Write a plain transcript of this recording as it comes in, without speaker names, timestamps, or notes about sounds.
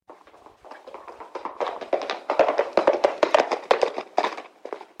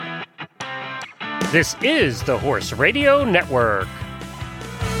This is the Horse Radio Network.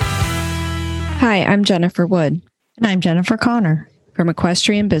 Hi, I'm Jennifer Wood. And I'm Jennifer Connor. From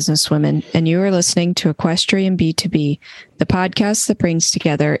Equestrian Businesswomen, and you are listening to Equestrian B2B, the podcast that brings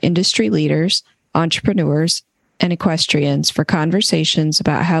together industry leaders, entrepreneurs, and equestrians for conversations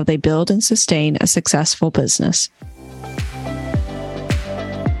about how they build and sustain a successful business.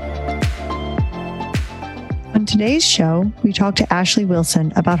 On today's show, we talk to Ashley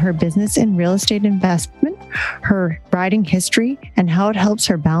Wilson about her business in real estate investment, her riding history, and how it helps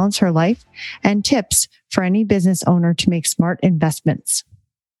her balance her life, and tips for any business owner to make smart investments.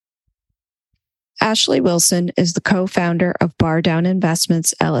 Ashley Wilson is the co-founder of Bar Down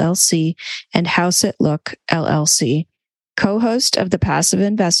Investments, LLC, and House It Look, LLC, co-host of the Passive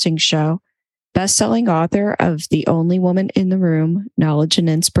Investing Show, best-selling author of The Only Woman in the Room, Knowledge and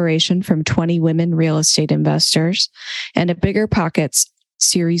Inspiration from 20 Women Real Estate Investors, and a Bigger Pockets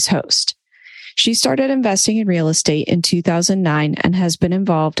series host. She started investing in real estate in 2009 and has been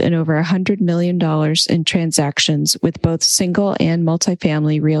involved in over $100 million in transactions with both single and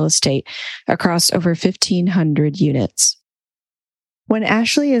multifamily real estate across over 1,500 units. When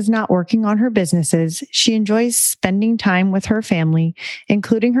Ashley is not working on her businesses, she enjoys spending time with her family,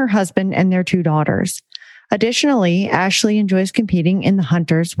 including her husband and their 2 daughters. Additionally, Ashley enjoys competing in the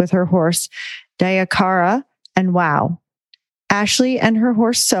Hunters with her horse, Dayakara and Wow. Ashley and her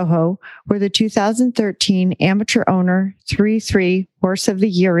horse Soho were the 2013 Amateur Owner 3-3 Horse of the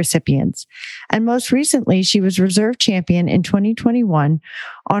Year recipients. And most recently, she was reserve champion in 2021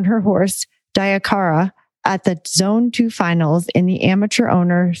 on her horse Dayakara at the Zone 2 finals in the Amateur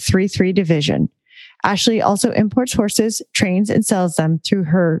Owner 3-3 division. Ashley also imports horses, trains, and sells them through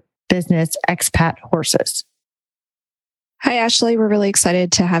her business, Expat Horses. Hi, Ashley. We're really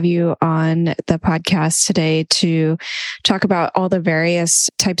excited to have you on the podcast today to talk about all the various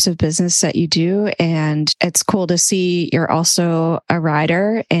types of business that you do. And it's cool to see you're also a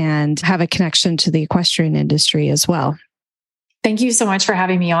rider and have a connection to the equestrian industry as well. Thank you so much for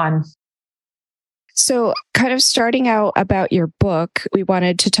having me on. So kind of starting out about your book, we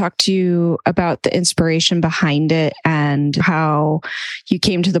wanted to talk to you about the inspiration behind it and how you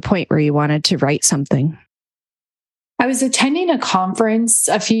came to the point where you wanted to write something. I was attending a conference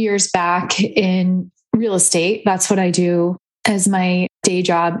a few years back in real estate. That's what I do as my day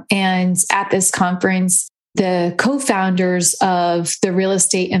job. And at this conference, the co-founders of the real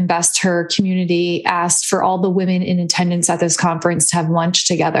estate investor community asked for all the women in attendance at this conference to have lunch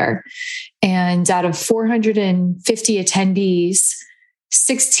together. And out of 450 attendees,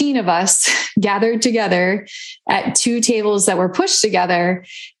 16 of us gathered together at 2 tables that were pushed together,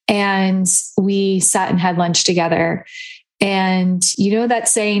 and we sat and had lunch together. And you know that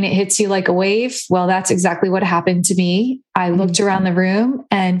saying, it hits you like a wave? Well, that's exactly what happened to me. I looked around the room,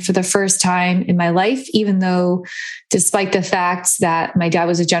 and for the first time in my life, even though despite the fact that my dad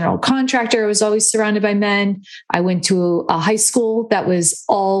was a general contractor, I was always surrounded by men. I went to a high school that was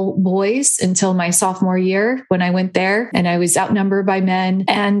all boys until my sophomore year when I went there, and I was outnumbered by men.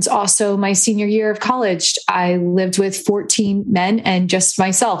 And also my senior year of college, I lived with 14 men and just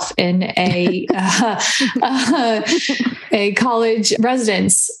myself in a college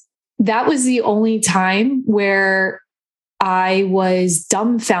residence. That was the only time where I was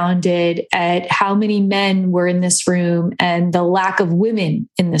dumbfounded at how many men were in this room and the lack of women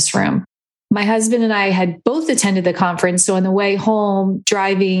in this room. My husband and I had both attended the conference. So on the way home,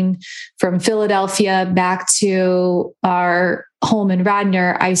 driving from Philadelphia back to our home in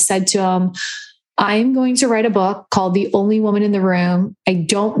Radnor, I said to him, I'm going to write a book called The Only Woman in the Room. I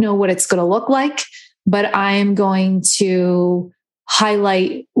don't know what it's going to look like, but I am going to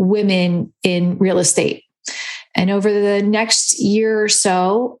highlight women in real estate. And over the next year or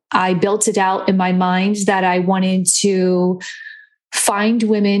so, I built it out in my mind that I wanted to find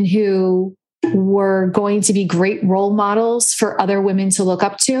women who were going to be great role models for other women to look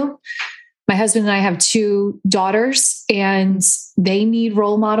up to. My husband and I have 2 daughters, and they need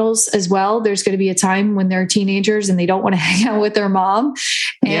role models as well. There's going to be a time when they're teenagers and they don't want to hang out with their mom.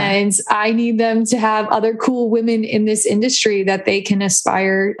 And I need them to have other cool women in this industry that they can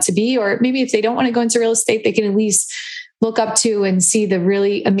aspire to be, or maybe if they don't want to go into real estate, they can at least look up to and see the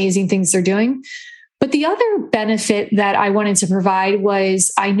really amazing things they're doing. But the other benefit that I wanted to provide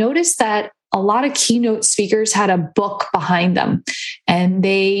was I noticed that a lot of keynote speakers had a book behind them, and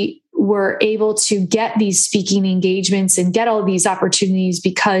they were able to get these speaking engagements and get all these opportunities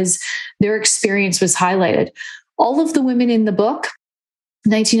because their experience was highlighted. All of the women in the book,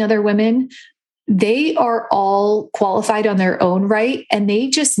 19 other women, they are all qualified on their own right. And they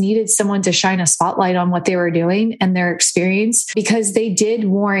just needed someone to shine a spotlight on what they were doing and their experience, because they did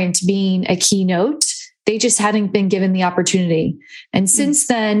warrant being a keynote. They just hadn't been given the opportunity. And since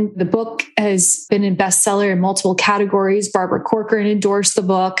then, the book has been a bestseller in multiple categories. Barbara Corcoran endorsed the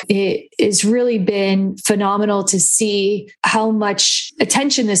book. It has really been phenomenal to see how much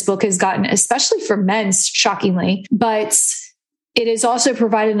attention this book has gotten, especially for men, shockingly. But it has also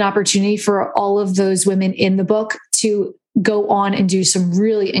provided an opportunity for all of those women in the book to go on and do some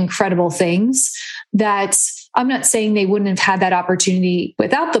really incredible things that I'm not saying they wouldn't have had that opportunity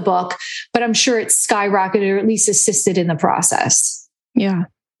without the book, but I'm sure it's skyrocketed or at least assisted in the process. Yeah.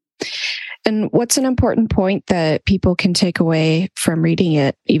 And what's an important point that people can take away from reading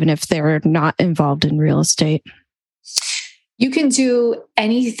it, even if they're not involved in real estate? You can do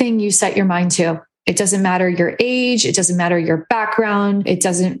anything you set your mind to. It doesn't matter your age. It doesn't matter your background. It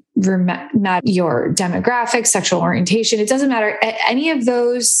doesn't matter your demographics, sexual orientation. It doesn't matter any of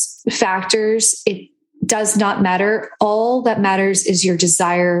those factors. It does not matter. All that matters is your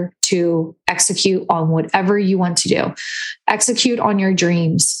desire to execute on whatever you want to do. Execute on your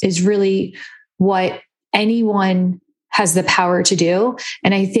dreams is really what anyone has the power to do.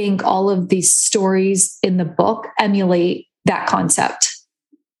 And I think all of these stories in the book emulate that concept.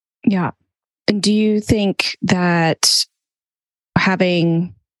 Yeah. And do you think that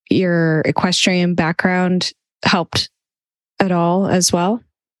having your equestrian background helped at all as well?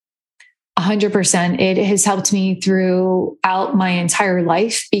 100%. It has helped me throughout my entire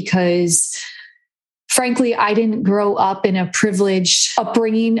life because, frankly, I didn't grow up in a privileged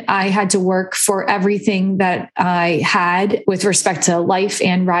upbringing. I had to work for everything that I had with respect to life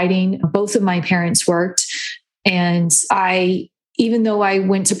and riding. Both of my parents worked. And even though I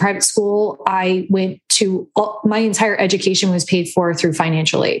went to private school, my entire education was paid for through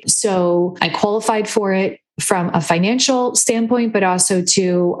financial aid. So I qualified for it from a financial standpoint, but also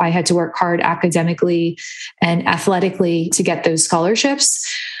I had to work hard academically and athletically to get those scholarships.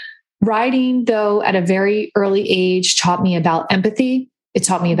 Riding, though, at a very early age taught me about empathy. It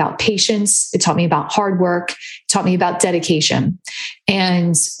taught me about patience. It taught me about hard work. It taught me about dedication.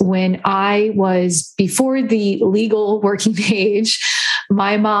 And when I was before the legal working age,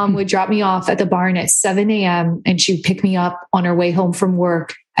 my mom would drop me off at the barn at 7 a.m. and she'd pick me up on her way home from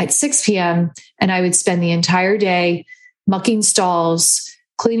work at 6 p.m. And I would spend the entire day mucking stalls,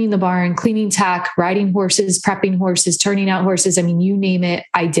 cleaning the barn, cleaning tack, riding horses, prepping horses, turning out horses. I mean, you name it,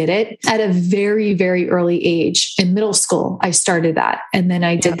 I did it at a very, very early age. In middle school, I started that. And then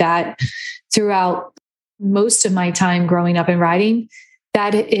I did that throughout most of my time growing up and riding.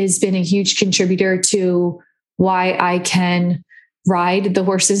 That has been a huge contributor to why I can ride the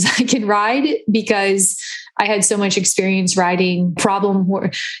horses I can ride, because I had so much experience riding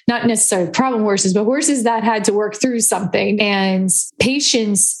not necessarily problem horses, but horses that had to work through something. And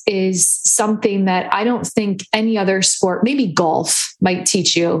patience is something that I don't think any other sport, maybe golf might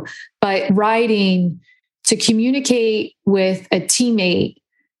teach you, but riding, to communicate with a teammate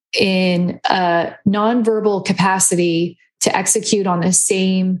in a nonverbal capacity to execute on the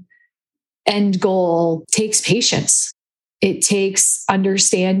same end goal takes patience. It takes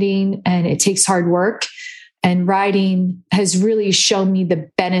understanding and it takes hard work. And riding has really shown me the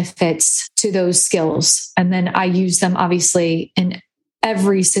benefits to those skills. And then I use them obviously in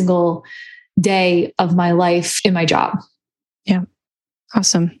every single day of my life in my job. Yeah.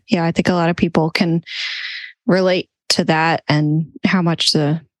 Awesome. Yeah. I think a lot of people can relate to that and how much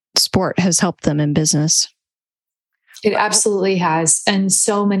the sport has helped them in business. It absolutely has. And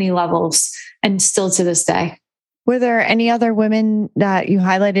so many levels, and still to this day. Were there any other women that you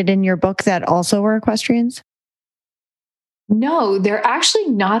highlighted in your book that also were equestrians? No, there are actually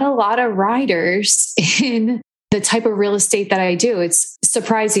not a lot of riders in the type of real estate that I do. It's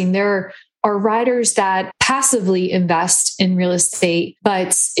surprising. There are riders that passively invest in real estate,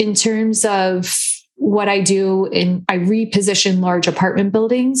 but in terms of what I do, I reposition large apartment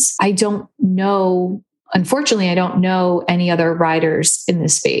buildings. Unfortunately, I don't know any other riders in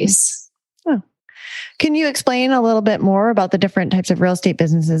this space. Oh. Can you explain a little bit more about the different types of real estate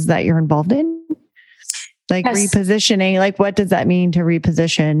businesses that you're involved in? Like yes. Repositioning, like what does that mean to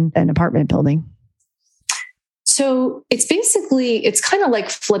reposition an apartment building? So it's kind of like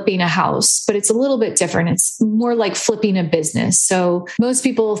flipping a house, but it's a little bit different. It's more like flipping a business. So most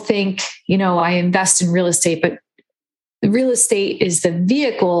people think, I invest in real estate, but The real estate is the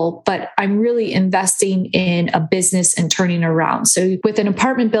vehicle, but I'm really investing in a business and turning around. So with an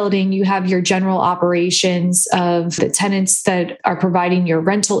apartment building, you have your general operations of the tenants that are providing your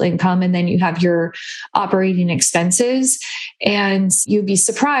rental income, and then you have your operating expenses. And you'd be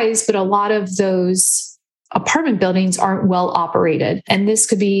surprised, but a lot of those apartment buildings aren't well operated. And this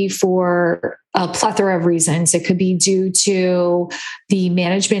could be for a plethora of reasons. It could be due to the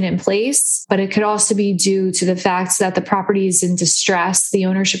management in place, but it could also be due to the fact that the property is in distress. The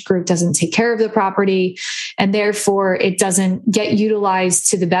ownership group doesn't take care of the property, and therefore it doesn't get utilized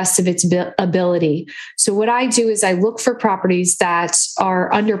to the best of its ability. So what I do is I look for properties that are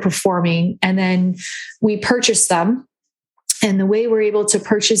underperforming, and then we purchase them. And the way we're able to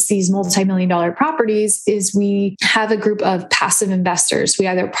purchase these multi-million-dollar properties is we have a group of passive investors. We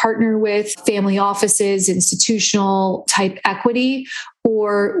either partner with family offices, institutional type equity,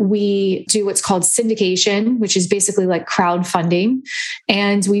 or we do what's called syndication, which is basically like crowdfunding.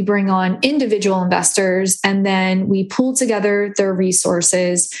 And we bring on individual investors, and then we pool together their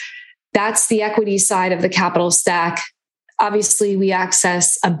resources. That's the equity side of the capital stack. Obviously, we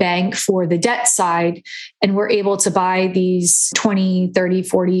access a bank for the debt side, and we're able to buy these 20, 30,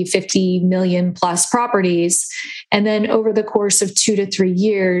 40, 50 million plus properties. And then over the course of 2 to 3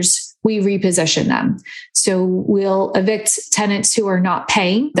 years, we reposition them. So we'll evict tenants who are not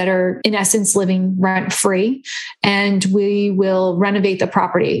paying, that are in essence living rent free, and we will renovate the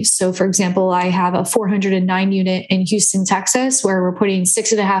property. So for example, I have a 409 unit in Houston, Texas, where we're putting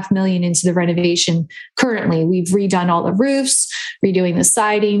 $6.5 million into the renovation. Currently, we've redone all the roofs, redoing the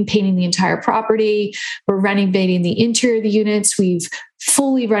siding, painting the entire property. We're renovating the interior of the units. We've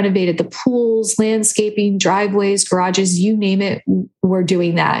fully renovated the pools, landscaping, driveways, garages, you name it, we're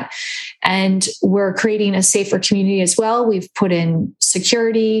doing that. And we're creating a safer community as well. We've put in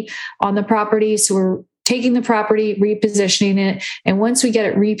security on the property. So we're taking the property, repositioning it. And once we get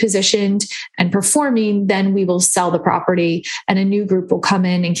it repositioned and performing, then we will sell the property, and a new group will come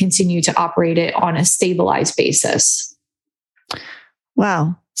in and continue to operate it on a stabilized basis.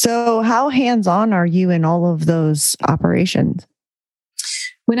 Wow. So how hands-on are you in all of those operations?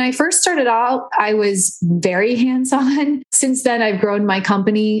 When I first started out, I was very hands-on. Since then, I've grown my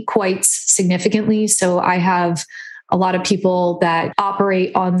company quite significantly. So I have a lot of people that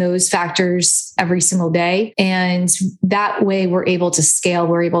operate on those factors every single day. And that way we're able to scale.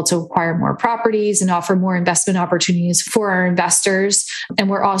 We're able to acquire more properties and offer more investment opportunities for our investors. And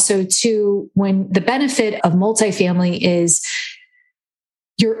we're also when the benefit of multifamily is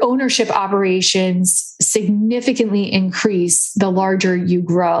your ownership operations significantly increase the larger you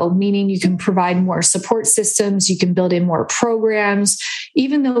grow, meaning you can provide more support systems, you can build in more programs.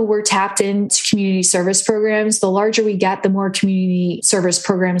 Even though we're tapped into community service programs, the larger we get, the more community service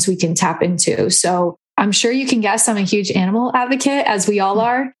programs we can tap into. So I'm sure you can guess I'm a huge animal advocate, as we all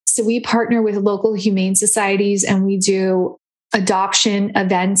are. So we partner with local humane societies, and we do adoption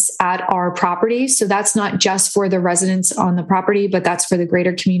events at our property. So that's not just for the residents on the property, but that's for the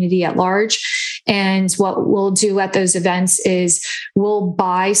greater community at large. And what we'll do at those events is we'll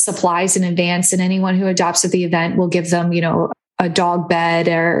buy supplies in advance, and anyone who adopts at the event, we'll give them, a dog bed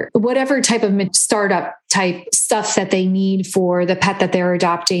or whatever type of startup type stuff that they need for the pet that they're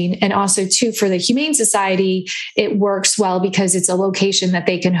adopting. And also too, for the Humane Society, it works well because it's a location that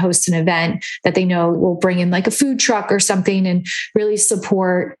they can host an event that they know will bring in like a food truck or something and really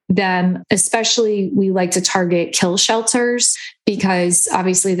support them. Especially we like to target kill shelters because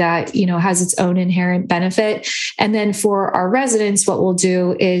obviously that, has its own inherent benefit. And then for our residents, what we'll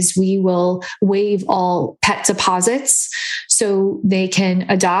do is we will waive all pet deposits so they can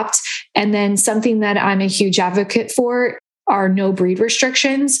adopt. And then something that I'm a huge advocate for are no breed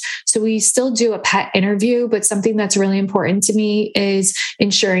restrictions. So we still do a pet interview, but something that's really important to me is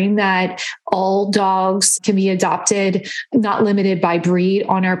ensuring that all dogs can be adopted, not limited by breed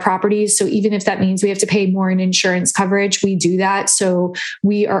on our properties. So even if that means we have to pay more in insurance coverage, we do that. So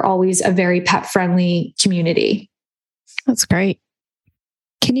we are always a very pet-friendly community. That's great.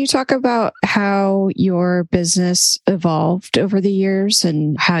 Can you talk about how your business evolved over the years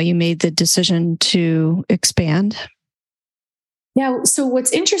and how you made the decision to expand? Yeah. So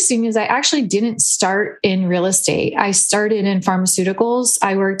what's interesting is I actually didn't start in real estate. I started in pharmaceuticals.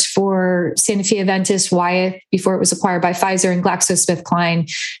 I worked for Sanofi Aventis Wyeth before it was acquired by Pfizer and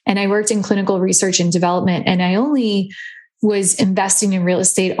GlaxoSmithKline. And I worked in clinical research and development. And I only was investing in real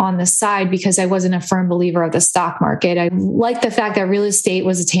estate on the side because I wasn't a firm believer of the stock market. I liked the fact that real estate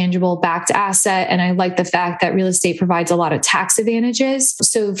was a tangible backed asset. And I liked the fact that real estate provides a lot of tax advantages.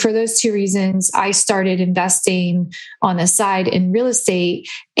 So for those two reasons, I started investing on the side in real estate,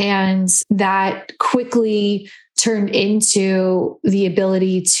 and that quickly turned into the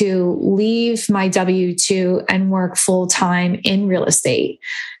ability to leave my W-2 and work full-time in real estate.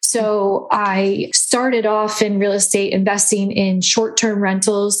 So I started off in real estate investing in short-term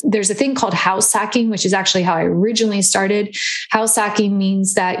rentals. There's a thing called house hacking, which is actually how I originally started. House hacking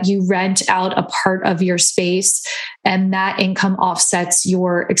means that you rent out a part of your space and that income offsets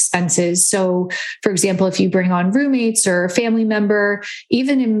your expenses. So for example, if you bring on roommates or a family member,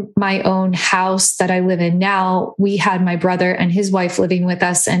 even in my own house that I live in now, we had my brother and his wife living with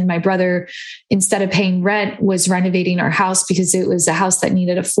us. And my brother, instead of paying rent, was renovating our house because it was a house that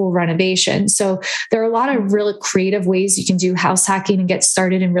needed a full renovation. So there are a lot of really creative ways you can do house hacking and get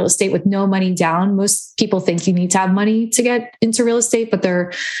started in real estate with no money down. Most people think you need to have money to get into real estate, but there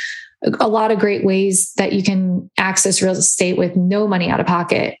are a lot of great ways that you can access real estate with no money out of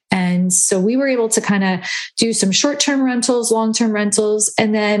pocket. And so we were able to kind of do some short-term rentals, long-term rentals.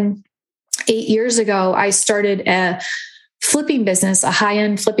 And then 8 years ago, I started a flipping business, a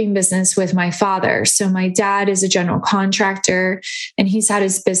high-end flipping business with my father. So my dad is a general contractor and he's had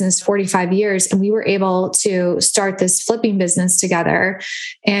his business 45 years. And we were able to start this flipping business together.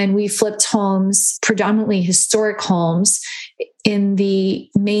 And we flipped homes, predominantly historic homes, in the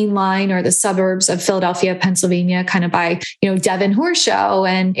main line or the suburbs of Philadelphia, Pennsylvania, kind of by, Devon Horse Show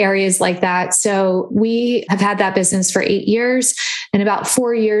and areas like that. So we have had that business for 8 years. And about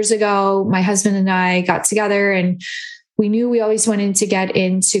 4 years ago, my husband and I got together and we knew we always wanted to get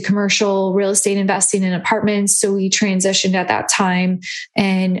into commercial real estate investing in apartments. So we transitioned at that time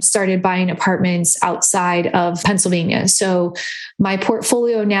and started buying apartments outside of Pennsylvania. So my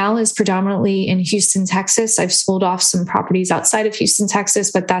portfolio now is predominantly in Houston, Texas. I've sold off some properties outside of Houston,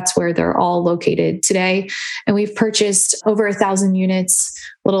 Texas, but that's where they're all located today. And we've purchased over 1,000 units,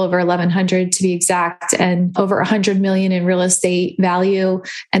 a little over 1,100 to be exact, and over 100 million in real estate value.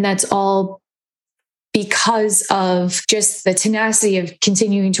 And that's all because of just the tenacity of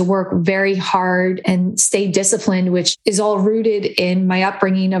continuing to work very hard and stay disciplined, which is all rooted in my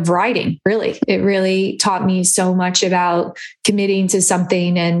upbringing of writing. Really, it really taught me so much about committing to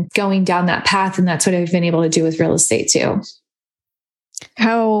something and going down that path. And that's what I've been able to do with real estate too.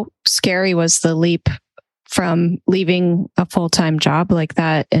 How scary was the leap from leaving a full-time job like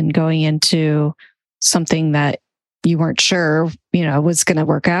that and going into something that you weren't sure, was going to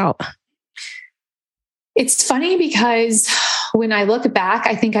work out? It's funny because when I look back,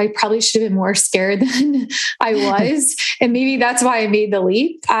 I think I probably should have been more scared than I was. And maybe that's why I made the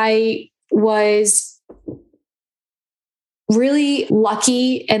leap. I was really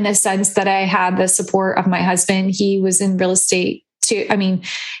lucky in the sense that I had the support of my husband. He was in real estate too. I mean,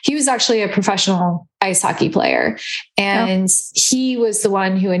 he was actually a professional ice hockey player. And he was the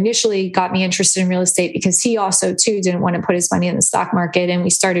one who initially got me interested in real estate because he also too didn't want to put his money in the stock market. And we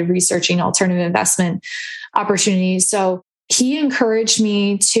started researching alternative investment opportunities. So he encouraged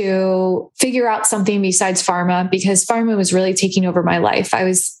me to figure out something besides pharma because pharma was really taking over my life. I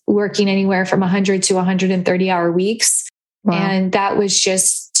was working anywhere from 100 to 130 hour weeks. Wow. And that was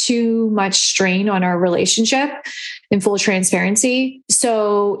just too much strain on our relationship, in full transparency.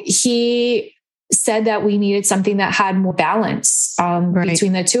 So he said that we needed something that had more balance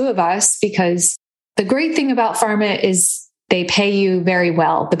between the two of us, because the great thing about pharma is they pay you very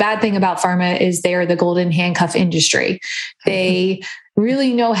well. The bad thing about pharma is they are the golden handcuff industry. They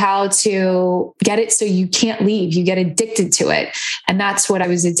really know how to get it so you can't leave. You get addicted to it. And that's what I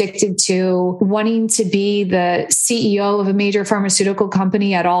was addicted to, wanting to be the CEO of a major pharmaceutical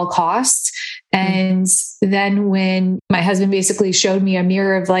company at all costs. And then when my husband basically showed me a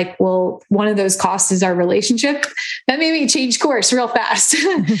mirror of like, well, one of those costs is our relationship, that made me change course real fast.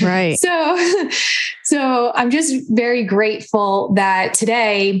 Right. So I'm just very grateful that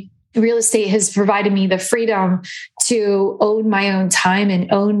today real estate has provided me the freedom to own my own time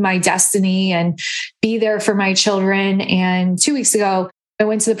and own my destiny and be there for my children. And 2 weeks ago, I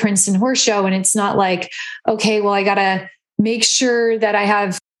went to the Princeton Horse Show, and it's not like, okay, well, I got to make sure that I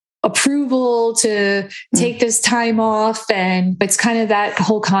have approval to take this time off. And it's kind of that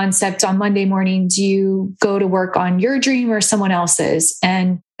whole concept on Monday morning. Do you go to work on your dream or someone else's?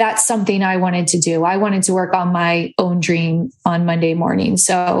 And that's something I wanted to do. I wanted to work on my own dream on Monday morning.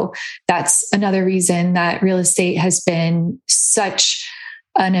 So that's another reason that real estate has been such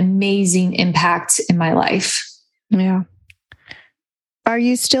an amazing impact in my life. Yeah. Are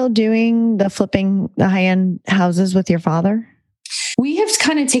you still doing the flipping the high-end houses with your father? We have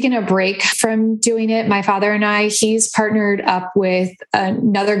kind of taken a break from doing it. My father and I, he's partnered up with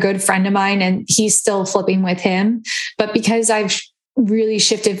another good friend of mine, and he's still flipping with him. But because I've really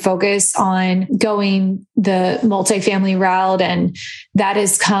shifted focus on going the multifamily route. And that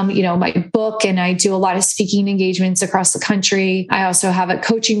has come, my book, and I do a lot of speaking engagements across the country. I also have a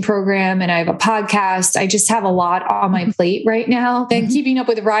coaching program and I have a podcast. I just have a lot on my plate right now. And keeping up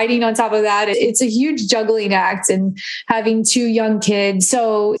with writing on top of that, it's a huge juggling act, and having 2 young kids.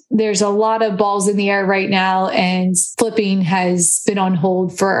 So there's a lot of balls in the air right now, and flipping has been on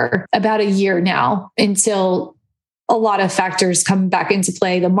hold for about a year now until a lot of factors come back into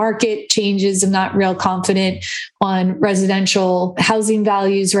play. The market changes. I'm not real confident on residential housing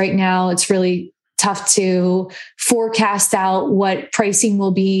values right now. It's really tough to forecast out what pricing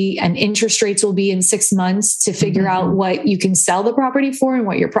will be and interest rates will be in 6 months to figure out what you can sell the property for and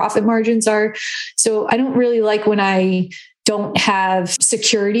what your profit margins are. So I don't really like when I don't have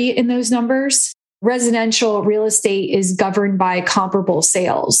security in those numbers. Residential real estate is governed by comparable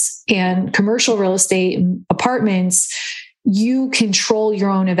sales, and commercial real estate and apartments, you control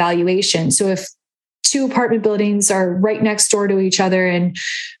your own evaluation. So if 2 apartment buildings are right next door to each other and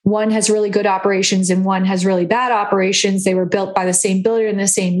one has really good operations and one has really bad operations, they were built by the same builder in the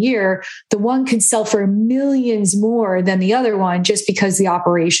same year, the one can sell for millions more than the other one just because the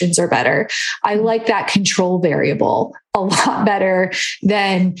operations are better. I like that control variable a lot better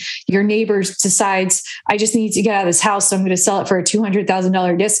than your neighbor decides, I just need to get out of this house, so I'm going to sell it for a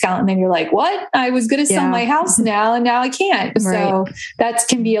 $200,000 discount. And then you're like, what? I was going to sell my house now, and now I can't. Right. So that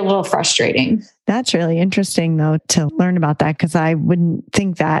can be a little frustrating. That's really interesting, though, to learn about that, because I wouldn't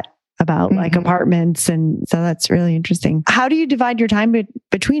think that about like apartments. And so that's really interesting. How do you divide your time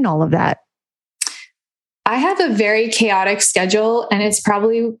between all of that? I have a very chaotic schedule, and it's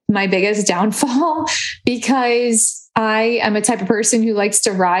probably my biggest downfall because I am a type of person who likes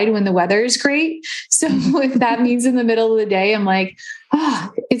to ride when the weather is great. So if that means in the middle of the day, I'm like,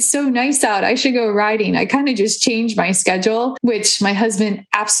 it's so nice out, I should go riding. I kind of just change my schedule, which my husband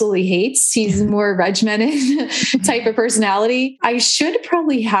absolutely hates. He's a more regimented type of personality. I should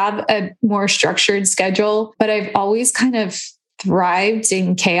probably have a more structured schedule, but I've always kind of thrived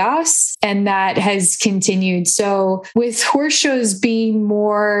in chaos, and that has continued. So with horse shows being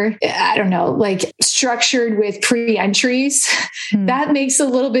more, like structured with pre-entries, that makes it a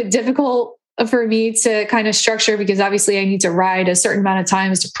little bit difficult for me to kind of structure, because obviously I need to ride a certain amount of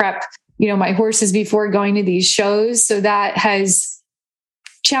times to prep, my horses before going to these shows. So that has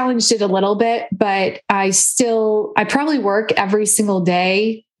challenged it a little bit, but I probably work every single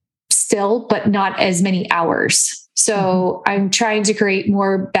day still, but not as many hours. So I'm trying to create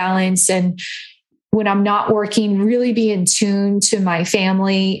more balance, and when I'm not working, really be in tune to my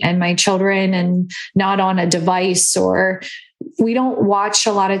family and my children, and not on a device. Or we don't watch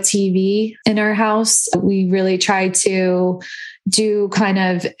a lot of TV in our house. We really try to do kind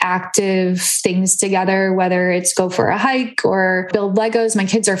of active things together, whether it's go for a hike or build Legos. My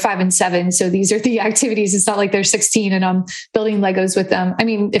kids are 5 and 7. So these are the activities. It's not like they're 16 and I'm building Legos with them. I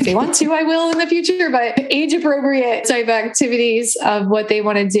mean, if they want to, I will in the future, but age appropriate type activities of what they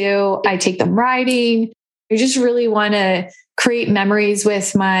want to do. I take them riding. I just really want to create memories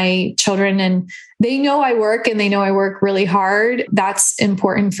with my children, and they know I work, and they know I work really hard. That's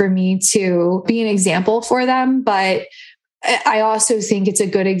important for me to be an example for them. But I also think it's a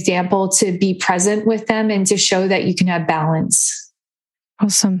good example to be present with them and to show that you can have balance.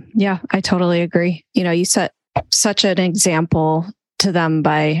 Awesome. Yeah, I totally agree. You set such an example to them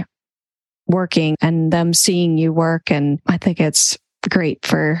by working and them seeing you work. And I think it's great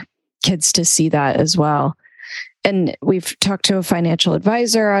for kids to see that as well. And we've talked to a financial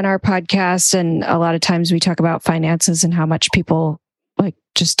advisor on our podcast, and a lot of times we talk about finances and how much people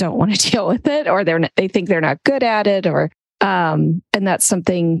just don't want to deal with it, or they think they're not good at it, or and that's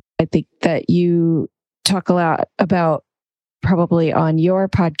something I think that you talk a lot about probably on your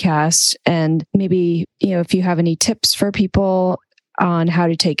podcast. And maybe, if you have any tips for people on how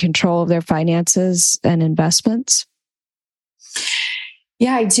to take control of their finances and investments.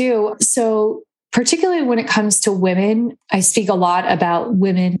 Yeah, I do. So particularly when it comes to women, I speak a lot about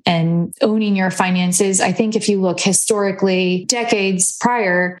women and owning your finances. I think if you look historically, decades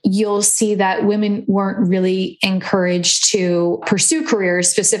prior, you'll see that women weren't really encouraged to pursue careers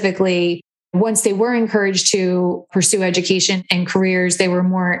specifically. Once they were encouraged to pursue education and careers, they were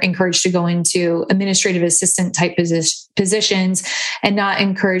more encouraged to go into administrative assistant type positions and not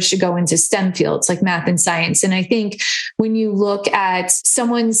encouraged to go into STEM fields like math and science. And I think when you look at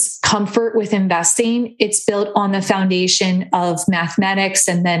someone's comfort with investing, it's built on the foundation of mathematics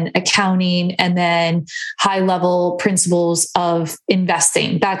and then accounting and then high level principles of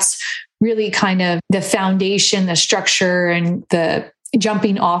investing. That's really kind of the foundation, the structure, and the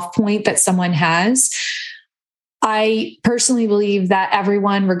jumping off point that someone has. I personally believe that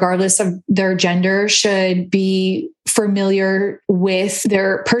everyone, regardless of their gender, should be familiar with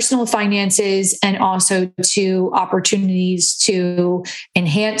their personal finances and also to opportunities to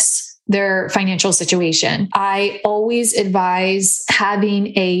enhance their financial situation. I always advise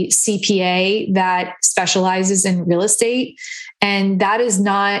having a CPA that specializes in real estate. And that is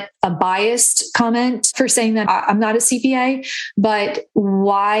not a biased comment for saying that I'm not a CPA, but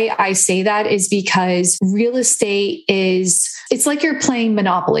why I say that is because real estate it's like you're playing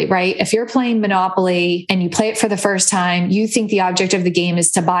Monopoly, right? If you're playing Monopoly and you play it for the first time, you think the object of the game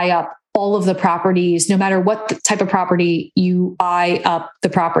is to buy up all of the properties, no matter what type of property you buy up the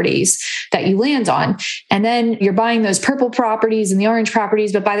properties that you land on. And then you're buying those purple properties and the orange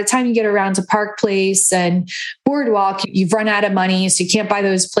properties. But by the time you get around to Park Place and Boardwalk, you've run out of money. So you can't buy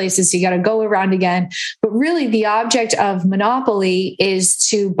those places. So you got to go around again. But really the object of Monopoly is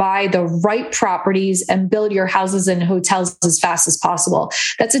to buy the right properties and build your houses and hotels as fast as possible.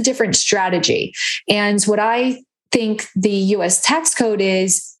 That's a different strategy. And what I think the US tax code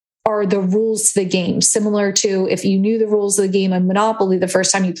are the rules to the game. Similar to if you knew the rules of the game in Monopoly, the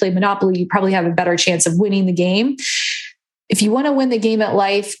first time you played Monopoly, you probably have a better chance of winning the game. If you want to win the game at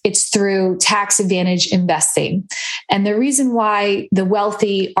life, it's through tax advantage investing. And the reason why the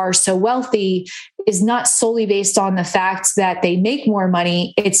wealthy are so wealthy is not solely based on the fact that they make more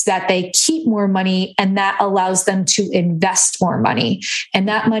money. It's that they keep more money and that allows them to invest more money. And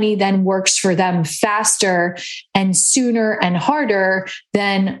that money then works for them faster and sooner and harder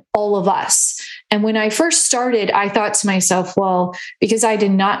than all of us. And when I first started, I thought to myself, well, because I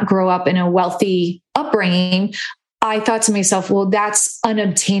did not grow up in a wealthy upbringing, I thought to myself, well, that's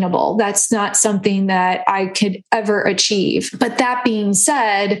unobtainable. That's not something that I could ever achieve. But that being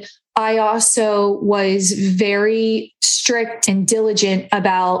said, I also was very strict and diligent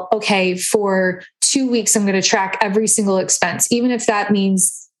about, okay, for 2 weeks, I'm going to track every single expense, even if that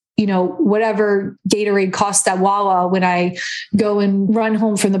means, whatever Gatorade costs at Wawa when I go and run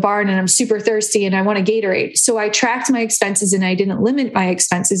home from the barn and I'm super thirsty and I want a Gatorade. So I tracked my expenses and I didn't limit my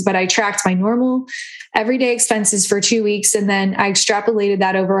expenses, but I tracked my normal everyday expenses for 2 weeks. And then I extrapolated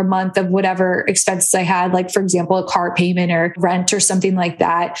that over a month of whatever expenses I had, like, for example, a car payment or rent or something like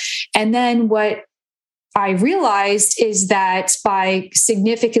that. And then what I realized is that by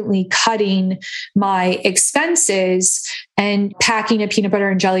significantly cutting my expenses and packing a peanut butter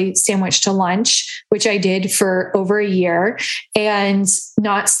and jelly sandwich to lunch, which I did for over a year, and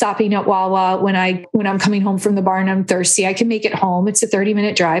not stopping at Wawa when I'm coming home from the barn and I'm thirsty, I can make it home. It's a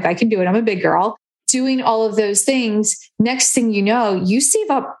 30-minute drive. I can do it. I'm a big girl. Doing all of those things, next thing you know, you save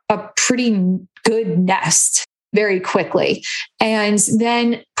up a pretty good nest very quickly. And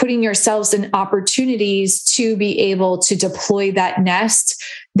then putting yourselves in opportunities to be able to deploy that nest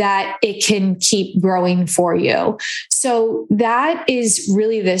that it can keep growing for you. So that is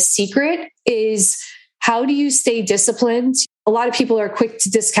really the secret, is how do you stay disciplined? A lot of people are quick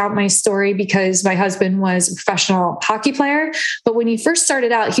to discount my story because my husband was a professional hockey player. But when he first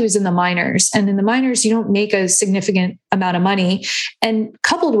started out, he was in the minors. And in the minors, you don't make a significant amount of money. And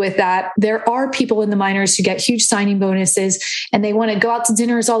coupled with that, there are people in the minors who get huge signing bonuses and they want to go out to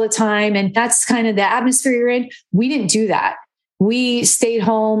dinners all the time. And that's kind of the atmosphere you're in. We didn't do that. We stayed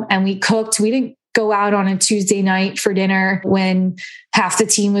home and we cooked. We didn't go out on a Tuesday night for dinner when half the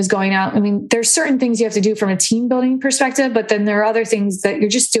team was going out. I mean, there's certain things you have to do from a team building perspective, but then there are other things that you're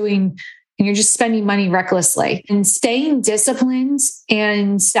just doing and you're just spending money recklessly. And staying disciplined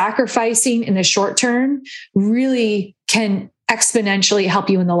and sacrificing in the short term really can exponentially help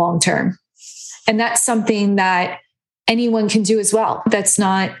you in the long term. And that's something that anyone can do as well. That's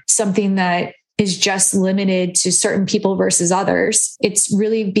not something that is just limited to certain people versus others. It's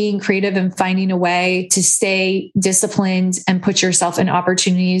really being creative and finding a way to stay disciplined and put yourself in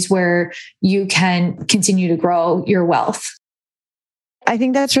opportunities where you can continue to grow your wealth. I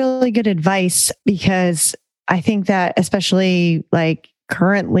think that's really good advice, because I think that especially like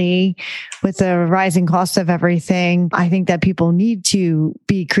currently with the rising cost of everything, I think that people need to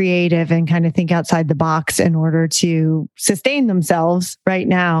be creative and kind of think outside the box in order to sustain themselves right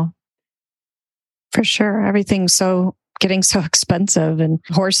now. For sure. Everything's getting so expensive, and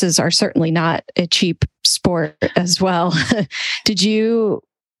horses are certainly not a cheap sport as well.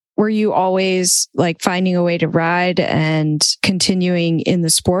 Were you always like finding a way to ride and continuing in the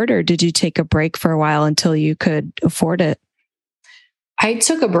sport, or did you take a break for a while until you could afford it? I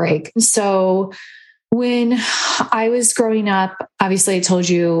took a break. So when I was growing up, obviously I told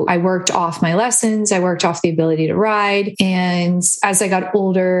you I worked off my lessons. I worked off the ability to ride. And as I got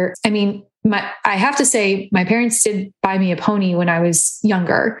older, I have to say, my parents did buy me a pony when I was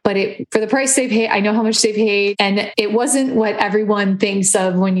younger, but for the price they paid, I know how much they paid. And it wasn't what everyone thinks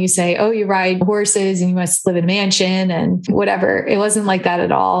of when you say, oh, you ride horses and you must live in a mansion and whatever. It wasn't like that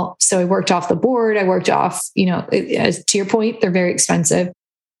at all. So I worked off the board. I worked off, as to your point, they're very expensive.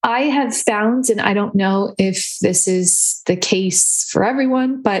 I have found, and I don't know if this is the case for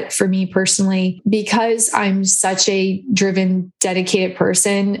everyone, but for me personally, because I'm such a driven, dedicated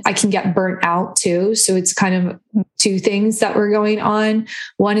person, I can get burnt out too. So it's kind of two things that were going on.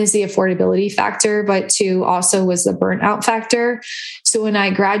 One is the affordability factor, but two also was the burnout factor. So when I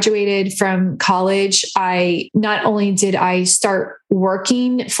graduated from college, not only did I start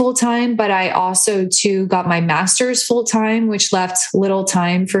working full time, but I also too got my master's full time, which left little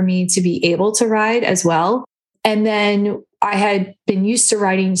time for me to be able to ride as well. And then I had been used to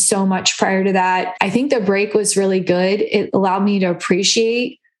riding so much prior to that. I think the break was really good. It allowed me to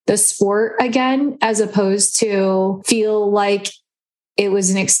appreciate the sport again, as opposed to feel like it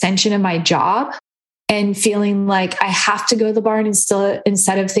was an extension of my job and feeling like I have to go to the barn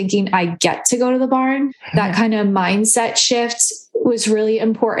instead of thinking I get to go to the barn. That kind of mindset shift was really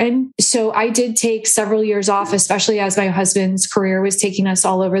important. So I did take several years off, especially as my husband's career was taking us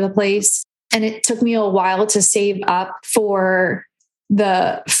all over the place. And it took me a while to save up for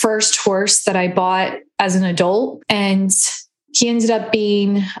the first horse that I bought as an adult. And he ended up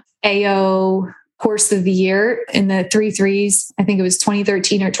being AO Horse of the Year in the 3-3s. I think it was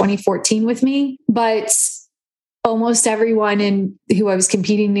 2013 or 2014 with me. But almost everyone who I was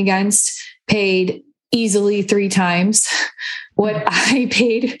competing against paid easily 3 times what I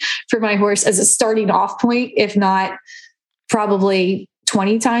paid for my horse as a starting off point, if not probably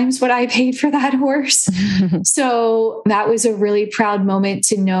 20 times what I paid for that horse. So that was a really proud moment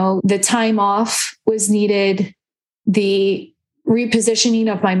to know the time off was needed. The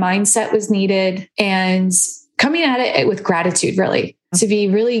repositioning of my mindset was needed, and coming at it with gratitude, really, to be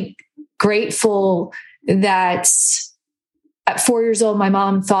really grateful that at 4 years old, my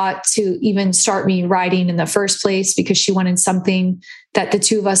mom thought to even start me riding in the first place because she wanted something that the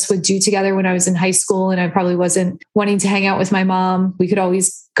two of us would do together when I was in high school. And I probably wasn't wanting to hang out with my mom. We could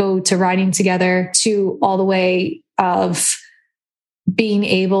always go to riding together, to all the way of being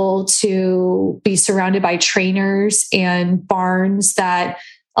able to be surrounded by trainers and barns that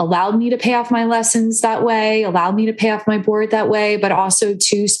allowed me to pay off my lessons that way, allowed me to pay off my board that way, but also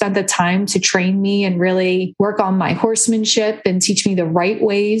to spend the time to train me and really work on my horsemanship and teach me the right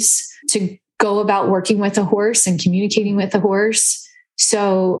ways to go about working with a horse and communicating with a horse.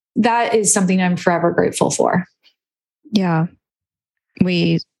 So that is something I'm forever grateful for. Yeah.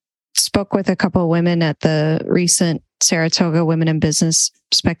 We spoke with a couple of women at the recent Saratoga Women in Business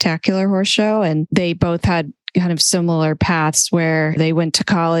Spectacular Horse Show, and they both had kind of similar paths where they went to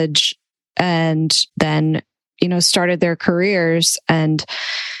college and then, started their careers and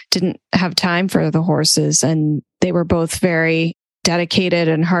didn't have time for the horses. And they were both very dedicated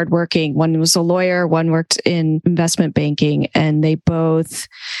and hardworking. One was a lawyer, one worked in investment banking, and they both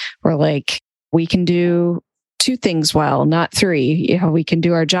were like, we can do 2 things well, not 3. We can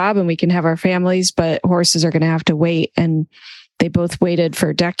do our job and we can have our families, but horses are going to have to wait. And they both waited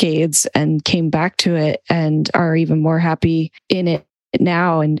for decades and came back to it and are even more happy in it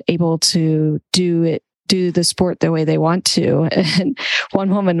now and able to do the sport the way they want to. And one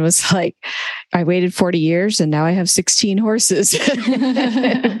woman was like, I waited 40 years and now I have 16 horses.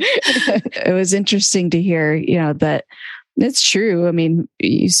 It was interesting to hear, that it's true. I mean,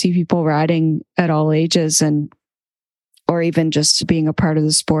 you see people riding at all ages or even just being a part of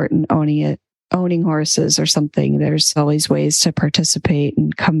the sport and owning horses or something. There's always ways to participate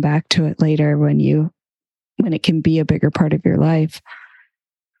and come back to it later when it can be a bigger part of your life.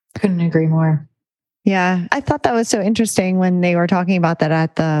 Couldn't agree more. Yeah, I thought that was so interesting when they were talking about that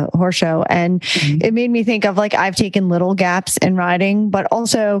at the horse show. And it made me think of I've taken little gaps in riding, but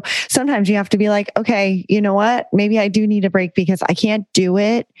also sometimes you have to be like, okay, you know what? Maybe I do need a break because I can't do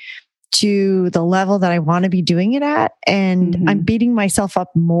it to the level that I want to be doing it at. And I'm beating myself up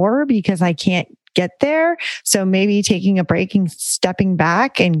more because I can't get there. So maybe taking a break and stepping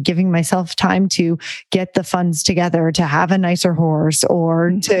back and giving myself time to get the funds together to have a nicer horse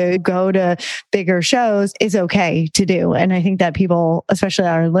or to go to bigger shows is okay to do. And I think that people, especially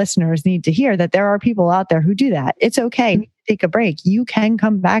our listeners, need to hear that there are people out there who do that. It's okay. Take a break. You can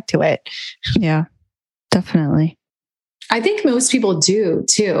come back to it. Yeah, definitely. I think most people do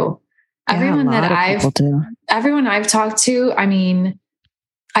too. Everyone I've talked to, I mean,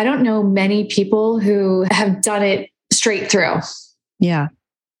 I don't know many people who have done it straight through. Yeah.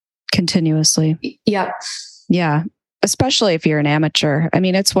 Continuously. Yep. Yeah. especially if you're an amateur. I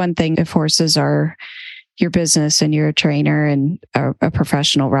mean, it's one thing if horses are your business and you're a trainer and a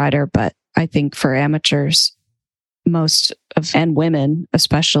professional rider, but I think for amateurs, and women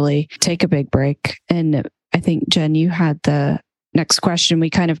especially, take a big break. And I think, Jen, you had the next question. We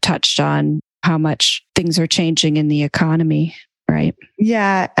kind of touched on how much things are changing in the economy, right?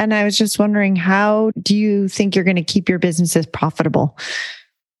 Yeah. And I was just wondering, how do you think you're going to keep your businesses profitable?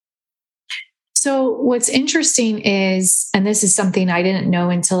 So what's interesting is, and this is something I didn't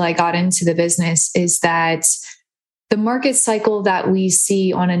know until I got into the business, is that the market cycle that we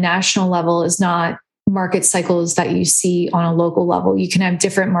see on a national level is not market cycles that you see on a local level. You can have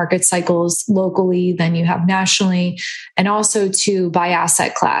different market cycles locally than you have nationally, and also to by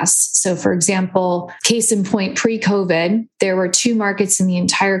asset class. So for example, case in point, pre-COVID, there were 2 markets in the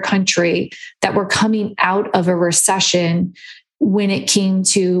entire country that were coming out of a recession when it came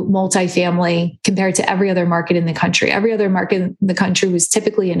to multifamily compared to every other market in the country. Every other market in the country was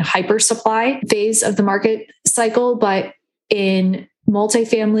typically in hyper supply phase of the market cycle, but in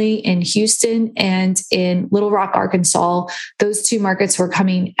multifamily in Houston and in Little Rock, Arkansas, those 2 markets were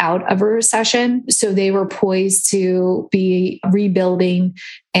coming out of a recession. So they were poised to be rebuilding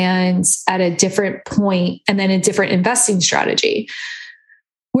and at a different point, and then a different investing strategy.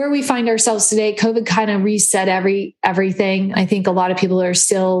 Where we find ourselves today, COVID kind of reset everything. I think a lot of people are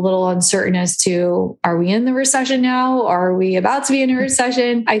still a little uncertain as to, are we in the recession now? Are we about to be in a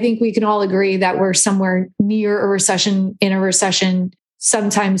recession? I think we can all agree that we're somewhere near a recession, in a recession.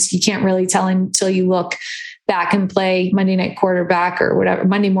 Sometimes you can't really tell until you look back and play Monday night quarterback or whatever,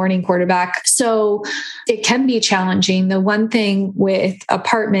 Monday morning quarterback. So it can be challenging. The one thing with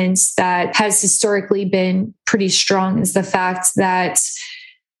apartments that has historically been pretty strong is the fact that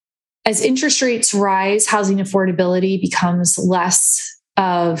as interest rates rise, housing affordability becomes less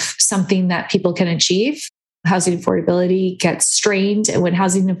of something that people can achieve. Housing affordability gets strained. And when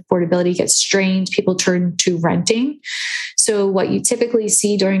housing affordability gets strained, people turn to renting. So what you typically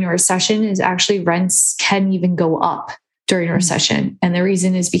see during a recession is actually rents can even go up during a recession. And the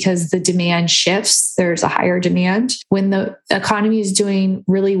reason is because the demand shifts. There's a higher demand. When the economy is doing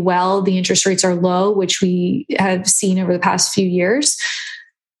really well, the interest rates are low, which we have seen over the past few years.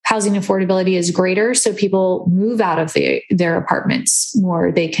 Housing affordability is greater, so people move out of their apartments more.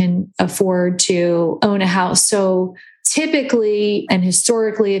 They can afford to own a house. So typically and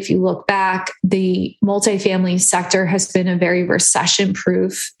historically, if you look back, the multifamily sector has been a very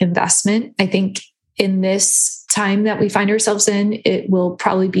recession-proof investment. I think in this time that we find ourselves in, it will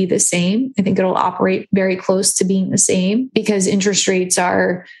probably be the same. I think it'll operate very close to being the same because interest rates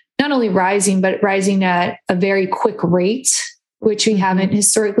are not only rising, but rising at a very quick rate, which we haven't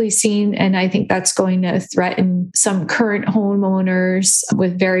historically seen. And I think that's going to threaten some current homeowners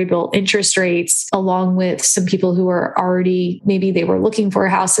with variable interest rates, along with some people who are already, maybe they were looking for a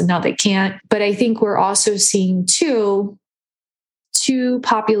house and now they can't. But I think we're also seeing two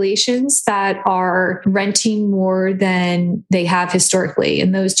populations that are renting more than they have historically.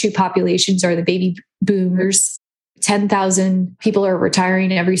 And those 2 populations are the baby boomers. 10,000 people are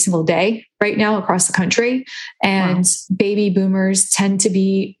retiring every single day right now across the country. And baby boomers tend to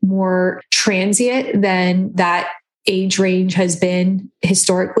be more transient than that age range has been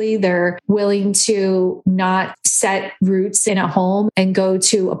historically. They're willing to not set roots in a home and go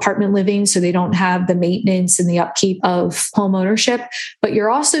to apartment living so they don't have the maintenance and the upkeep of home ownership. But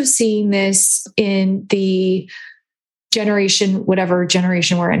you're also seeing this in the generation, whatever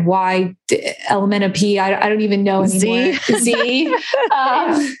generation we're in, Y, element of P, I don't even know anymore. Z.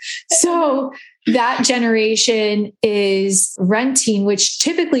 So that generation is renting, which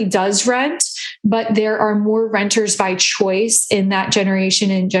typically does rent, but there are more renters by choice in that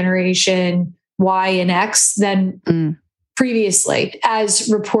generation and generation Y and X than previously, as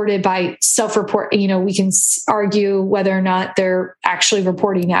reported by self-report. You know, we can argue whether or not they're actually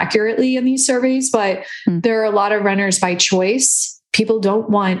reporting accurately in these surveys, but there are a lot of renters by choice. People don't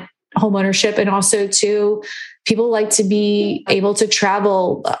want home ownership. And also too, people like to be able to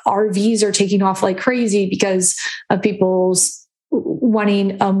travel. RVs are taking off like crazy because of people's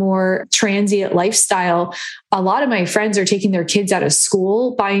wanting a more transient lifestyle. A lot of my friends are taking their kids out of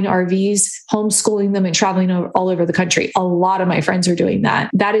school, buying RVs, homeschooling them, and traveling all over the country. A lot of my friends are doing that.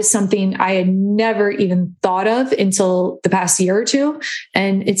 That is something I had never even thought of until the past year or 2.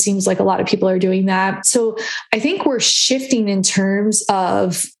 And it seems like a lot of people are doing that. So I think we're shifting in terms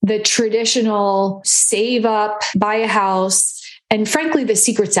of the traditional save up, buy a house. And frankly, the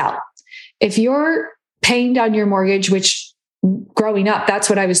secret's out. If you're paying down your mortgage, which growing up, that's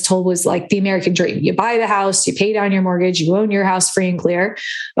what I was told was like the American dream. You buy the house, you pay down your mortgage, you own your house free and clear.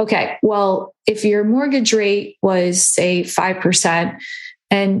 Okay. Well, if your mortgage rate was say 5%,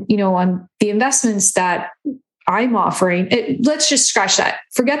 and, on the investments that I'm offering, let's just scratch that.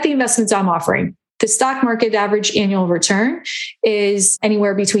 Forget the investments I'm offering. The stock market average annual return is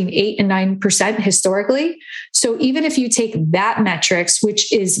anywhere between 8 and 9% historically. So even if you take that metrics,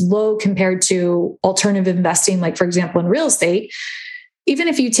 which is low compared to alternative investing, like for example, in real estate, even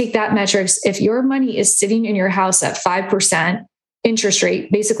if you take that metrics, if your money is sitting in your house at 5% interest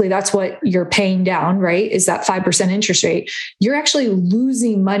rate, basically that's what you're paying down, right? Is that 5% interest rate, you're actually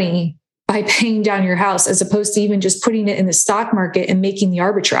losing money by paying down your house as opposed to even just putting it in the stock market and making the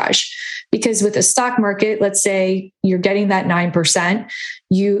arbitrage. Because with the stock market, let's say you're getting that 9%,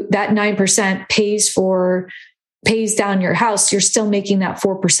 that 9% pays down your house, you're still making that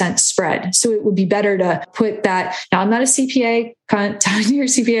 4% spread. So it would be better to put that. Now, I'm not a CPA, talk to your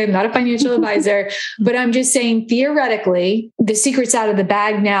CPA, I'm not a financial advisor, but I'm just saying theoretically, the secret's out of the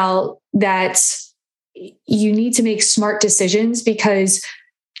bag now that you need to make smart decisions because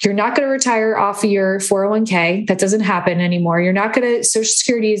you're not going to retire off of your 401k. That doesn't happen anymore. Social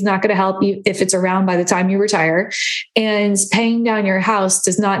Security is not going to help you if it's around by the time you retire. And paying down your house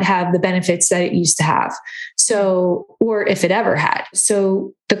does not have the benefits that it used to have. So, or if it ever had.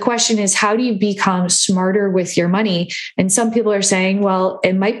 So the question is, how do you become smarter with your money? And some people are saying, well,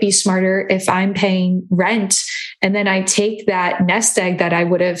 it might be smarter if I'm paying rent and then I take that nest egg that I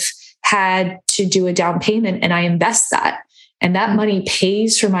would have had to do a down payment and I invest that. And that money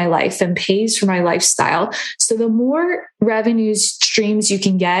pays for my life and pays for my lifestyle. So the more revenue streams you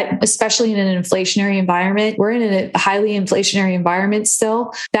can get, especially in an inflationary environment, we're in a highly inflationary environment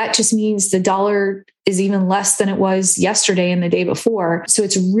still. That just means the dollar is even less than it was yesterday and the day before. So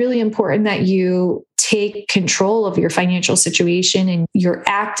it's really important that you take control of your financial situation and you're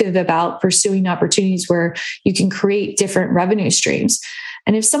active about pursuing opportunities where you can create different revenue streams.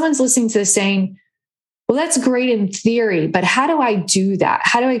 And if someone's listening to this saying, well, that's great in theory, but how do I do that?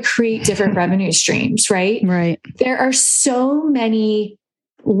 How do I create different revenue streams, right? Right. There are so many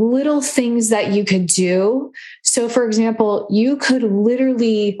little things that you could do. So for example, you could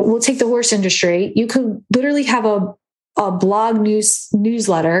literally, we'll take the horse industry. You could literally have a blog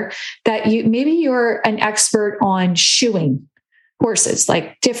newsletter that maybe you're an expert on shoeing horses,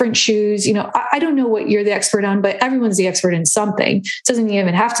 like different shoes. I don't know what you're the expert on, but everyone's the expert in something. It doesn't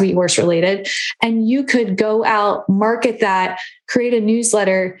even have to be horse related. And you could go out, market that, create a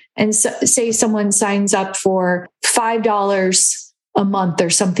newsletter, and say someone signs up for $5 a month or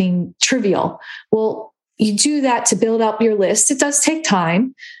something trivial. Well, you do that to build up your list. It does take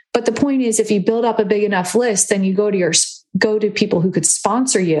time. But the point is, if you build up a big enough list, then you go to people who could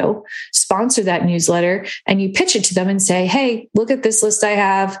sponsor that newsletter, and you pitch it to them and say, hey, look at this list I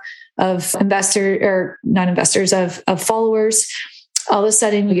have of of followers. All of a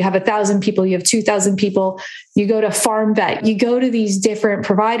sudden you have 1,000 people, you have 2,000 people, you go to Farm Vet, you go to these different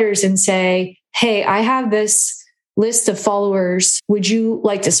providers and say, hey, I have this list of followers. Would you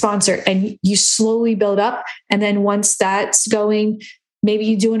like to sponsor? And you slowly build up. And then once that's going, maybe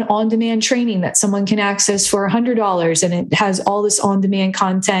you do an on-demand training that someone can access for $100 and it has all this on-demand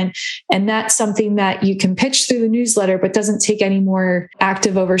content. And that's something that you can pitch through the newsletter, but doesn't take any more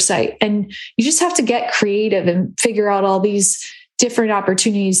active oversight. And you just have to get creative and figure out all these different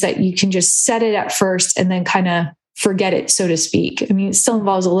opportunities that you can just set it at first and then kind of forget it, so to speak. I mean, it still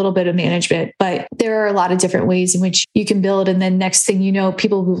involves a little bit of management, but there are a lot of different ways in which you can build. And then next thing you know,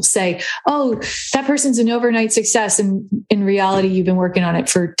 people will say, oh, that person's an overnight success. And in reality, you've been working on it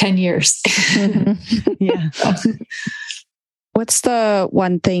for 10 years. Mm-hmm. Yeah. What's the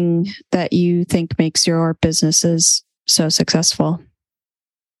one thing that you think makes your businesses so successful?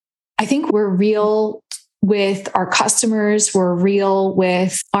 I think we're real with our customers. We're real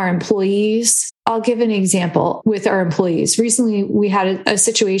with our employees. I'll give an example with our employees. Recently, we had a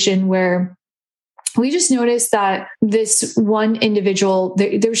situation where we just noticed that this one individual,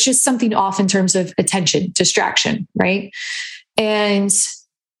 there was just something off in terms of attention, distraction, right? And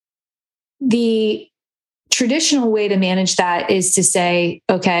the traditional way to manage that is to say,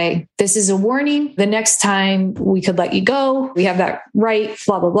 okay, this is a warning. The next time we could let you go. We have that right,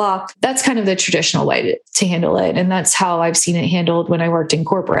 blah, blah, blah. That's kind of the traditional way to handle it. And that's how I've seen it handled when I worked in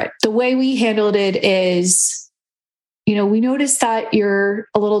corporate. The way we handled it is, we noticed that you're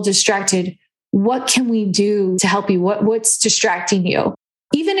a little distracted. What can we do to help you? What's distracting you?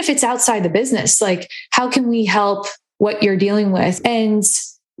 Even if it's outside the business, like how can we help what you're dealing with? And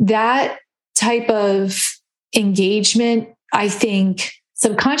that type of engagement, I think,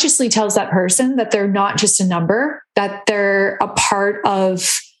 subconsciously tells that person that they're not just a number, that they're a part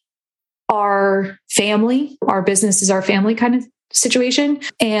of our family. Our business is our family kind of situation.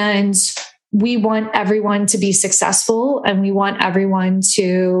 And we want everyone to be successful, and we want everyone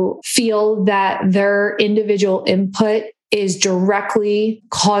to feel that their individual input is directly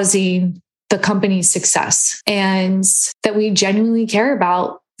causing the company's success, and that we genuinely care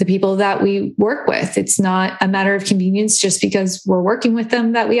about the people that we work with. It's not a matter of convenience just because we're working with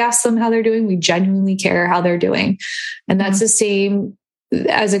them that we ask them how they're doing. We genuinely care how they're doing. And that's the same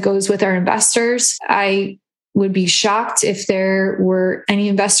as it goes with our investors. I would be shocked if there were any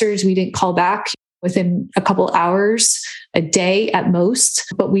investors we didn't call back within a couple hours, a day at most.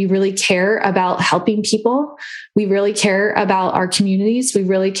 But we really care about helping people. We really care about our communities. We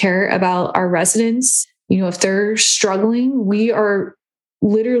really care about our residents. If they're struggling, we are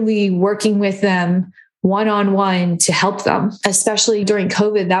literally working with them one-on-one to help them. Especially during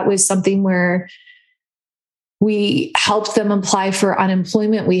COVID, that was something where we helped them apply for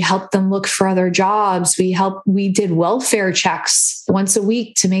unemployment. We helped them look for other jobs. We did welfare checks once a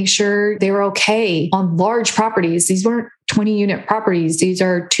week to make sure they were okay on large properties. These weren't 20-unit properties. These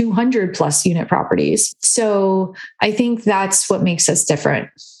are 200+ unit properties. So I think that's what makes us different.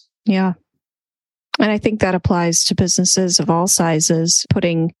 Yeah. And I think that applies to businesses of all sizes,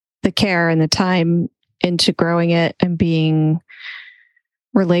 putting the care and the time into growing it and being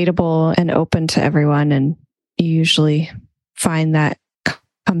relatable and open to everyone. And you usually find that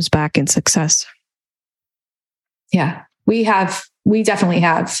comes back in success. Yeah, we definitely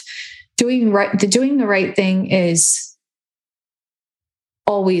have. Doing the right thing is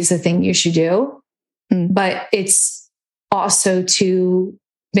always the thing you should do. But it's also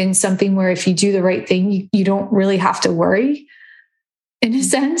been something where if you do the right thing, you don't really have to worry in a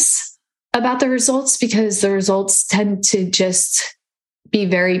sense about the results, because the results tend to just be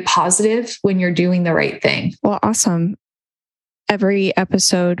very positive when you're doing the right thing. Well, awesome. Every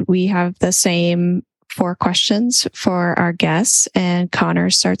episode, we have the same 4 questions for our guests, and Connor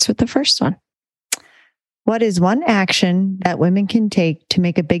starts with the first one. What is one action that women can take to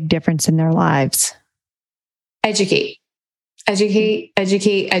make a big difference in their lives? Educate.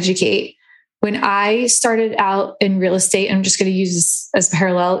 When I started out in real estate, I'm just going to use this as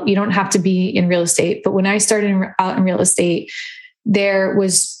parallel. You don't have to be in real estate, but when I started out in real estate, there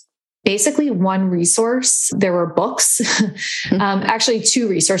was basically one resource. There were books, actually 2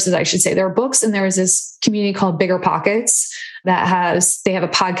 resources, I should say. There were books, and there was this community called Bigger Pockets they have a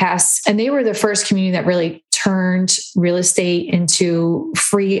podcast, and they were the first community that really turned real estate into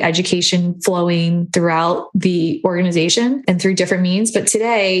free education flowing throughout the organization and through different means. But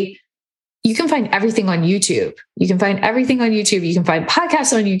today, you can find everything on YouTube. You can find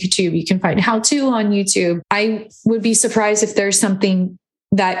podcasts on YouTube. You can find how-to on YouTube. I would be surprised if there's something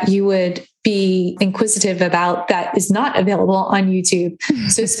that you would be inquisitive about that is not available on YouTube.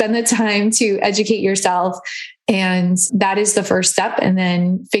 So spend the time to educate yourself. And that is the first step. And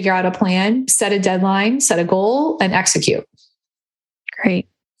then figure out a plan, set a deadline, set a goal, and execute. Great.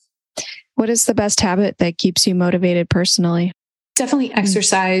 What is the best habit that keeps you motivated personally? Definitely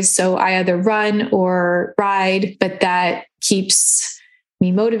exercise. So I either run or ride, but that keeps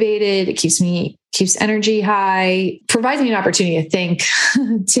me motivated. It keeps energy high, provides me an opportunity to think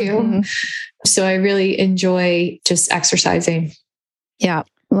too. Mm-hmm. So I really enjoy just exercising. Yeah.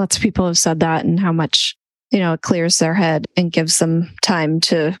 Lots of people have said that, and how much, it clears their head and gives them time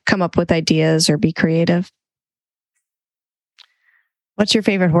to come up with ideas or be creative. What's your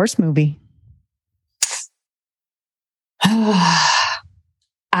favorite horse movie?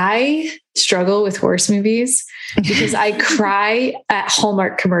 I struggle with horse movies because I cry at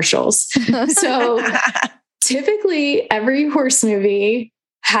Hallmark commercials. So typically every horse movie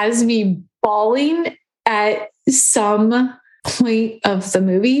has me bawling at some point of the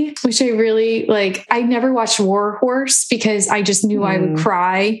movie, which I really like. I never watched War Horse because I just knew I would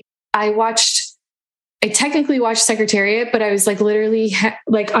cry. I technically watched Secretariat, but I was like literally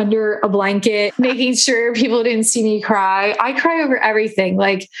like under a blanket, making sure people didn't see me cry. I cry over everything.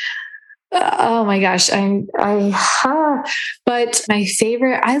 Like, oh my gosh. But my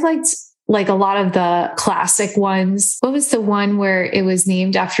favorite, I liked like a lot of the classic ones. What was the one where it was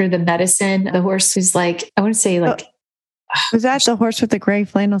named after the medicine? The horse was like, I want to say like, was that the horse with the gray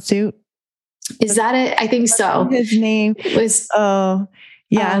flannel suit? Is that it? I think so. His name was,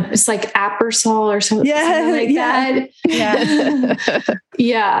 yeah. It's like Appersol or something like that. Yeah.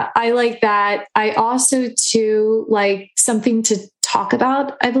 Yeah. I like that. I also too like Something to Talk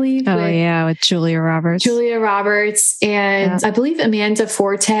About, I believe. With Julia Roberts. And I believe Amanda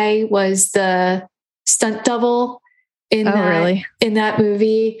Forte was the stunt double in that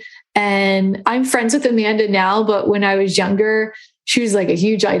movie. And I'm friends with Amanda now, but when I was younger, she was like a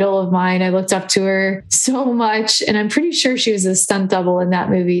huge idol of mine. I looked up to her so much, and I'm pretty sure she was a stunt double in that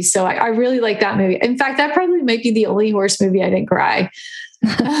movie. So I really like that movie. In fact, that probably might be the only horse movie I didn't cry.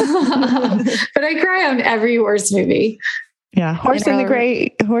 But I cry on every horse movie. Yeah. Horse in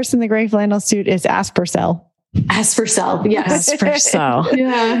the gray flannel suit is Aspercell. Aspercell. Yes. Aspercell.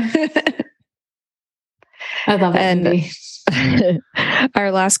 Yeah. I love that movie.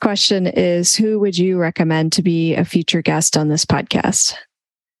 Our last question is, who would you recommend to be a future guest on this podcast?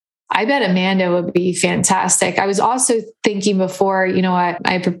 I bet Amanda would be fantastic. I was also thinking before,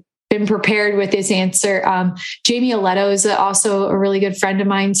 I've been prepared with this answer. Jamie Aletto is also a really good friend of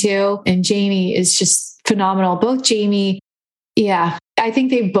mine too. And Jamie is just phenomenal. Both Jamie. Yeah. I think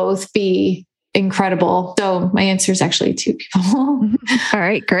they both be incredible. So my answer is actually 2 people. All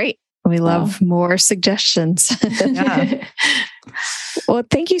right, great. We love more suggestions. Yeah. Well,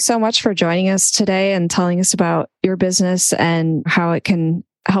 thank you so much for joining us today and telling us about your business and how it can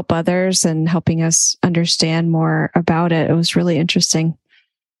help others and helping us understand more about it. It was really interesting.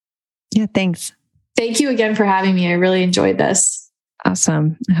 Yeah, thanks. Thank you again for having me. I really enjoyed this.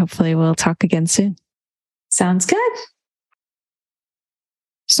 Awesome. Hopefully we'll talk again soon. Sounds good.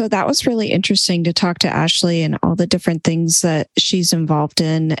 So that was really interesting to talk to Ashley and all the different things that she's involved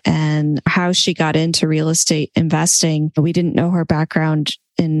in and how she got into real estate investing. We didn't know her background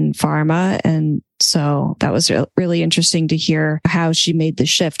in pharma. And so that was really interesting to hear how she made the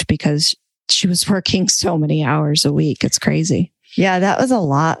shift because she was working so many hours a week. It's crazy. Yeah, that was a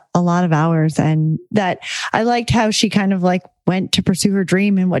lot of hours. And that I liked how she kind of like went to pursue her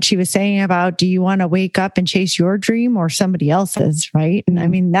dream and what she was saying about, do you want to wake up and chase your dream or somebody else's? Right. And I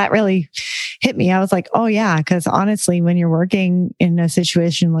mean, that really hit me. I was like, oh yeah. Because honestly, when you're working in a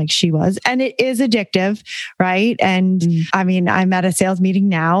situation like she was, and it is addictive, right? And I mean, I'm at a sales meeting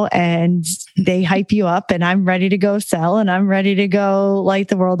now and they hype you up and I'm ready to go sell and I'm ready to go light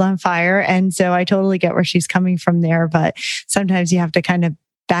the world on fire. And so I totally get where she's coming from there. But sometimes you have to kind of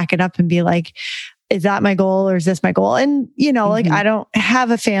back it up and be like, is that my goal or is this my goal? And, like I don't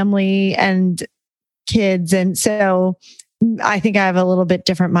have a family and kids. And so I think I have a little bit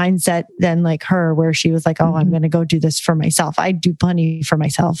different mindset than like her, where she was like, oh, I'm going to go do this for myself. I do plenty for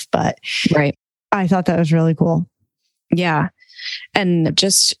myself, but right. I thought that was really cool. Yeah. And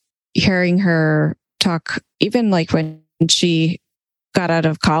just hearing her talk, even like when she got out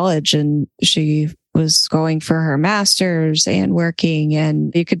of college and she was going for her master's and working.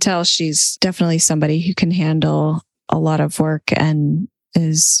 And you could tell she's definitely somebody who can handle a lot of work and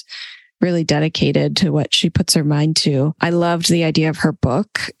is really dedicated to what she puts her mind to. I loved the idea of her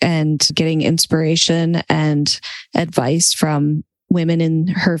book and getting inspiration and advice from women in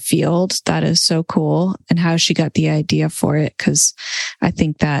her field. That is so cool. And how she got the idea for it, because I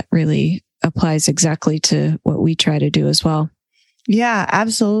think that really applies exactly to what we try to do as well. Yeah,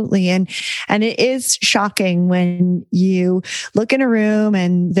 absolutely. And it is shocking when you look in a room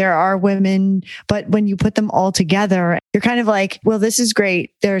and there are women, but when you put them all together, you're kind of like, well, this is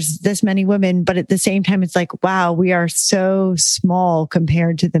great. There's this many women, but at the same time, it's like, wow, we are so small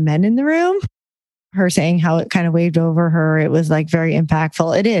compared to the men in the room. Her saying how it kind of waved over her. It was like very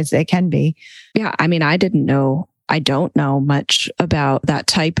impactful. It is. It can be. Yeah. I mean, I don't know much about that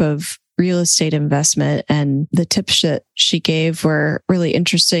type of real estate investment, and the tips that she gave were really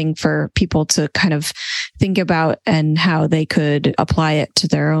interesting for people to kind of think about and how they could apply it to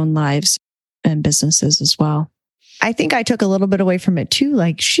their own lives and businesses as well. I think I took a little bit away from it too.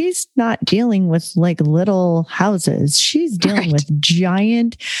 Like, she's not dealing with like little houses. She's dealing with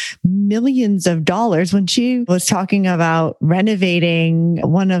giant millions of dollars. When she was talking about renovating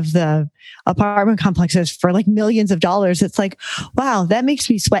one of the apartment complexes for like millions of dollars, it's like, wow, that makes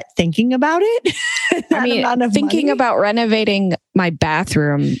me sweat thinking about it. I mean, thinking about renovating my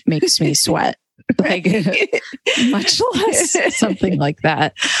bathroom makes me sweat. Like much less something like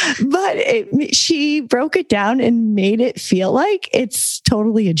that. But she broke it down and made it feel like it's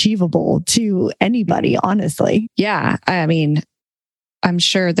totally achievable to anybody, honestly. Yeah. I mean, I'm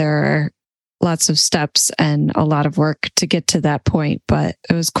sure there are lots of steps and a lot of work to get to that point, but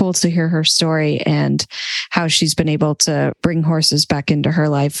it was cool to hear her story and how she's been able to bring horses back into her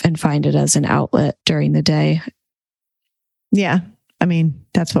life and find it as an outlet during the day. Yeah. I mean,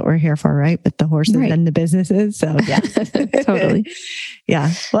 that's what we're here for, right? With the horses and the businesses. So yeah, totally.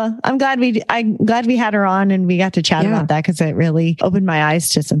 Yeah. Well, I'm glad we had her on and we got to chat about that, because it really opened my eyes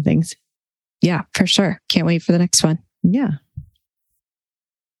to some things. Yeah, for sure. Can't wait for the next one. Yeah.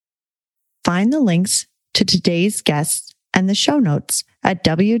 Find the links to today's guests and the show notes at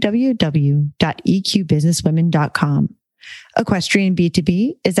www.eqbusinesswomen.com. Equestrian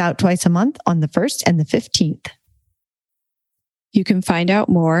B2B is out twice a month on the 1st and the 15th. You can find out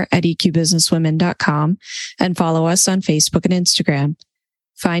more at eqbusinesswomen.com and follow us on Facebook and Instagram.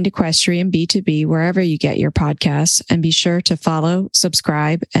 Find Equestrian B2B wherever you get your podcasts and be sure to follow,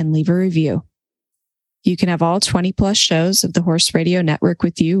 subscribe, and leave a review. You can have all 20 plus shows of the Horse Radio Network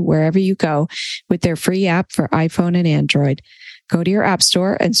with you wherever you go with their free app for iPhone and Android. Go to your app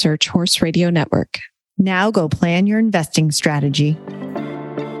store and search Horse Radio Network. Now go plan your investing strategy.